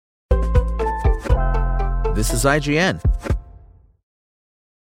This is IGN.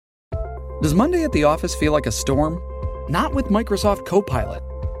 Does Monday at the office feel like a storm? Not with Microsoft Copilot.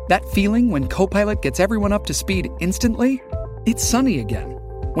 That feeling when Copilot gets everyone up to speed instantly? It's sunny again.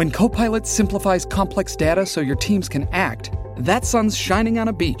 When Copilot simplifies complex data so your teams can act, that sun's shining on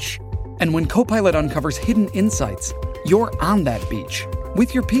a beach. And when Copilot uncovers hidden insights, you're on that beach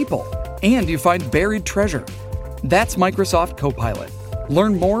with your people, and you find buried treasure. That's Microsoft Copilot.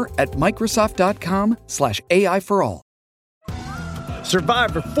 Learn more at Microsoft.com/AI for all.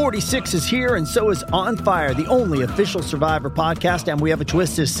 Survivor 46 is here, and so is On Fire, the only official Survivor podcast, and we have a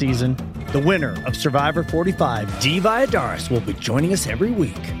twist this season. The winner of Survivor 45, Dee Valladares, will be joining us every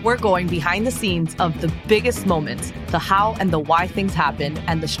week. We're going behind the scenes of the biggest moments, the how and the why things happen,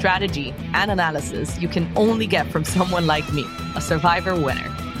 and the strategy and analysis you can only get from someone like me, a Survivor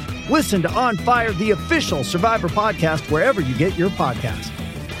winner. Listen to On Fire, the official Survivor podcast, wherever you get your podcast.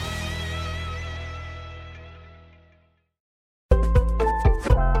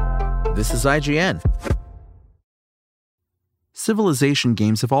 This is IGN. Civilization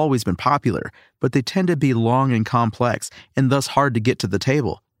games have always been popular, but they tend to be long and complex, and thus hard to get to the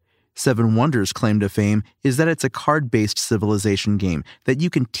table. Seven Wonders' claim to fame is that it's a card-based civilization game that you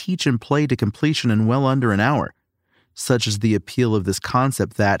can teach and play to completion in well under an hour. Such is the appeal of this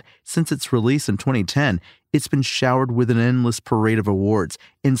concept that, since its release in 2010, it's been showered with an endless parade of awards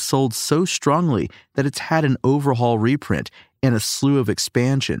and sold so strongly that it's had an overhaul reprint and a slew of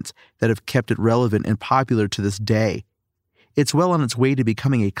expansions that have kept it relevant and popular to this day. It's well on its way to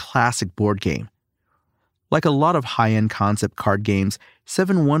becoming a classic board game. Like a lot of high-end concept card games,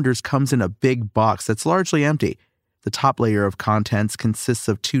 Seven Wonders comes in a big box that's largely empty. The top layer of contents consists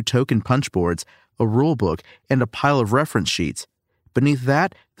of 2 token punch boards, a rulebook, and a pile of reference sheets. Beneath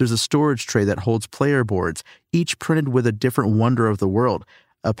that, there's a storage tray that holds player boards, each printed with a different wonder of the world,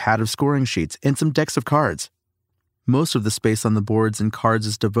 a pad of scoring sheets, and some decks of cards. Most of the space on the boards and cards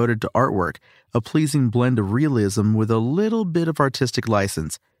is devoted to artwork, a pleasing blend of realism with a little bit of artistic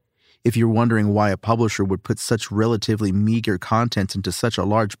license. If you're wondering why a publisher would put such relatively meager content into such a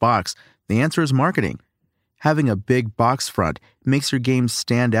large box, the answer is marketing. Having a big box front makes your game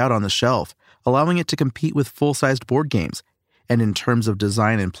stand out on the shelf, allowing it to compete with full-sized board games. And in terms of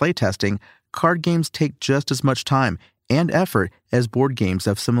design and playtesting, card games take just as much time and effort as board games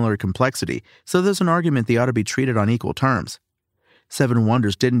of similar complexity, so there's an argument they ought to be treated on equal terms. Seven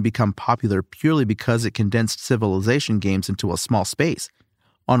Wonders didn't become popular purely because it condensed civilization games into a small space.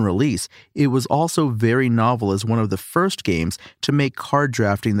 On release, it was also very novel as one of the first games to make card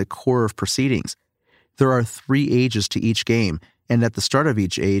drafting the core of proceedings. There are 3 ages to each game, and at the start of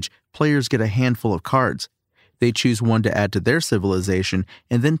each age, players get a handful of cards. They choose one to add to their civilization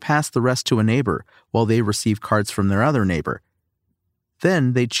and then pass the rest to a neighbor, while they receive cards from their other neighbor.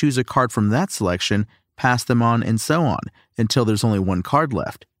 Then they choose a card from that selection, pass them on, and so on, until there's only 1 card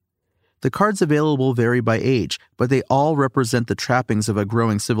left. The cards available vary by age, but they all represent the trappings of a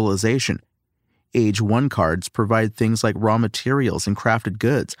growing civilization. Age 1 cards provide things like raw materials and crafted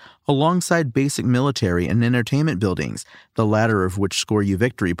goods, alongside basic military and entertainment buildings, the latter of which score you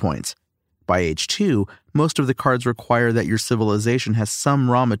victory points. By age 2, most of the cards require that your civilization has some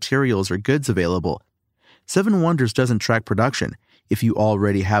raw materials or goods available. Seven Wonders doesn't track production. If you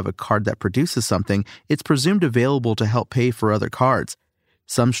already have a card that produces something, it's presumed available to help pay for other cards.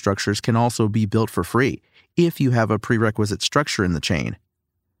 Some structures can also be built for free, if you have a prerequisite structure in the chain.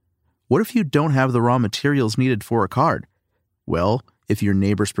 What if you don't have the raw materials needed for a card? Well, if your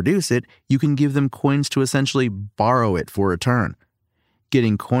neighbors produce it, you can give them coins to essentially borrow it for a turn.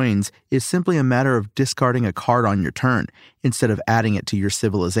 Getting coins is simply a matter of discarding a card on your turn, instead of adding it to your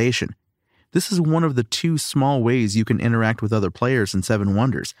civilization. This is one of the 2 small ways you can interact with other players in Seven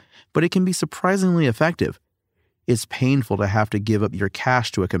Wonders, but it can be surprisingly effective. It's painful to have to give up your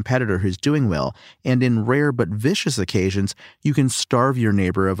cash to a competitor who's doing well, and in rare but vicious occasions, you can starve your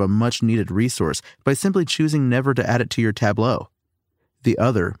neighbor of a much-needed resource by simply choosing never to add it to your tableau. The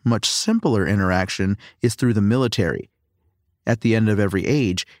other, much simpler interaction is through the military. At the end of every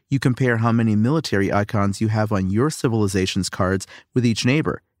age, you compare how many military icons you have on your civilization's cards with each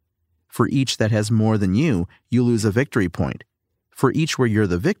neighbor. For each that has more than you lose a victory point. For each where you're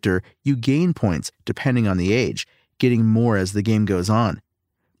the victor, you gain points, depending on the age, getting more as the game goes on.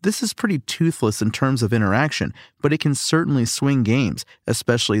 This is pretty toothless in terms of interaction, but it can certainly swing games,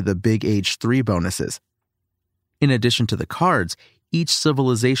 especially the big age 3 bonuses. In addition to the cards, each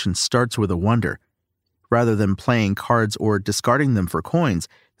civilization starts with a wonder. Rather than playing cards or discarding them for coins,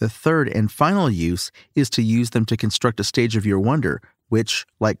 the third and final use is to use them to construct a stage of your wonder, which,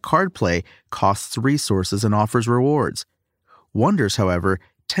 like card play, costs resources and offers rewards. Wonders, however,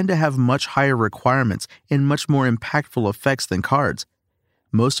 tend to have much higher requirements and much more impactful effects than cards.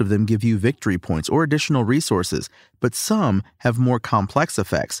 Most of them give you victory points or additional resources, but some have more complex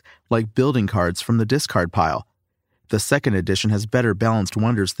effects, like building cards from the discard pile. The second edition has better balanced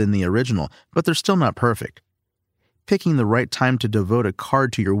wonders than the original, but they're still not perfect. Picking the right time to devote a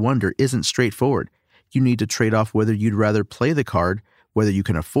card to your wonder isn't straightforward. You need to trade off whether you'd rather play the card, whether you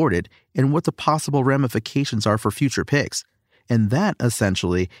can afford it, and what the possible ramifications are for future picks. And that,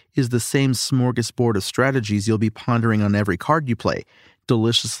 essentially, is the same smorgasbord of strategies you'll be pondering on every card you play,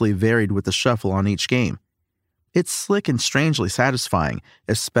 deliciously varied with the shuffle on each game. It's slick and strangely satisfying,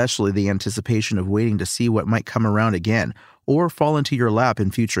 especially the anticipation of waiting to see what might come around again or fall into your lap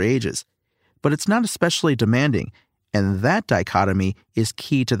in future ages. But it's not especially demanding, and that dichotomy is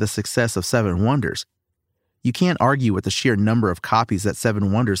key to the success of Seven Wonders. You can't argue with the sheer number of copies that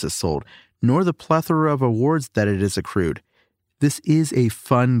Seven Wonders has sold, nor the plethora of awards that it has accrued. This is a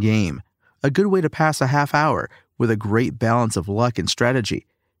fun game, a good way to pass a half hour with a great balance of luck and strategy.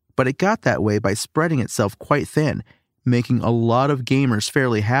 But it got that way by spreading itself quite thin, making a lot of gamers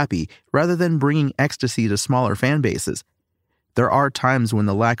fairly happy rather than bringing ecstasy to smaller fan bases. There are times when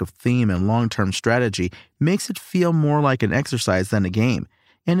the lack of theme and long-term strategy makes it feel more like an exercise than a game,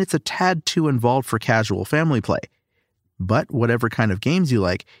 and it's a tad too involved for casual family play. But whatever kind of games you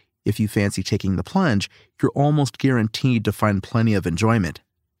like, if you fancy taking the plunge, you're almost guaranteed to find plenty of enjoyment.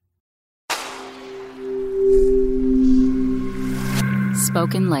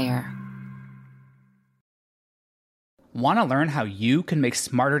 Spoken Layer. Want to learn how you can make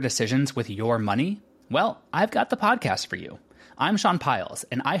smarter decisions with your money? Well, I've got the podcast for you. I'm Sean Piles,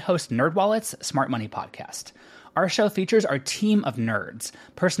 and I host NerdWallet's Smart Money Podcast. Our show features our team of nerds,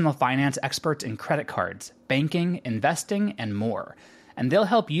 personal finance experts in credit cards, banking, investing, and more. And they'll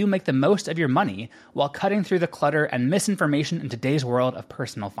help you make the most of your money while cutting through the clutter and misinformation in today's world of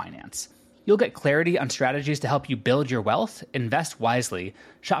personal finance. You'll get clarity on strategies to help you build your wealth, invest wisely,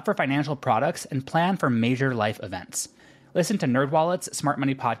 shop for financial products, and plan for major life events. Listen to NerdWallet's Smart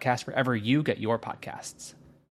Money Podcast wherever you get your podcasts.